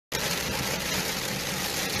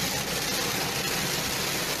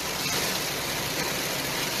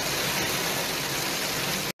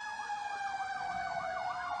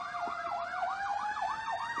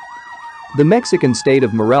The Mexican state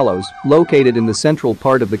of Morelos, located in the central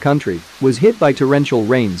part of the country, was hit by torrential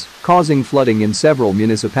rains, causing flooding in several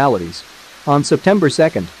municipalities. On September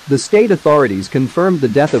 2, the state authorities confirmed the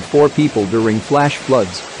death of 4 people during flash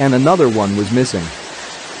floods, and another one was missing.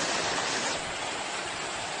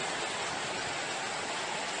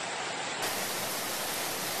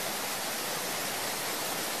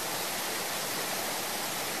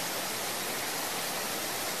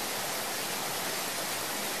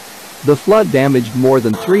 The flood damaged more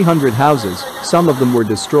than 300 houses, some of them were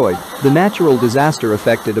destroyed. The natural disaster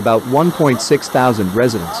affected about 1.6 thousand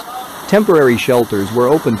residents. Temporary shelters were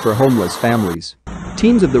opened for homeless families.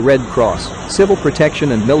 Teams of the Red Cross, civil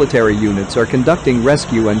protection and military units are conducting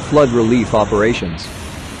rescue and flood relief operations.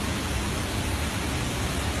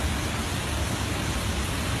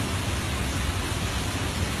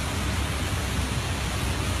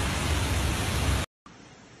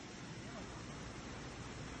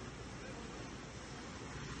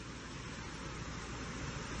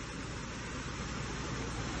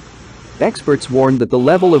 Experts warned that the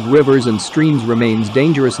level of rivers and streams remains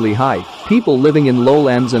dangerously high. People living in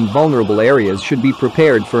lowlands and vulnerable areas should be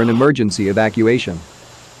prepared for an emergency evacuation.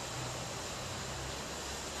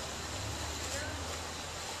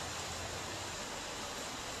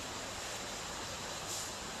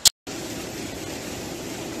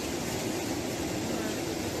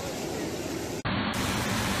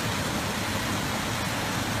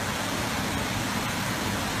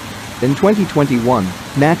 In 2021,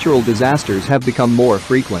 natural disasters have become more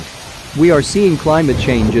frequent. We are seeing climate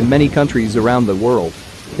change in many countries around the world.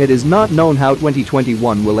 It is not known how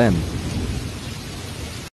 2021 will end.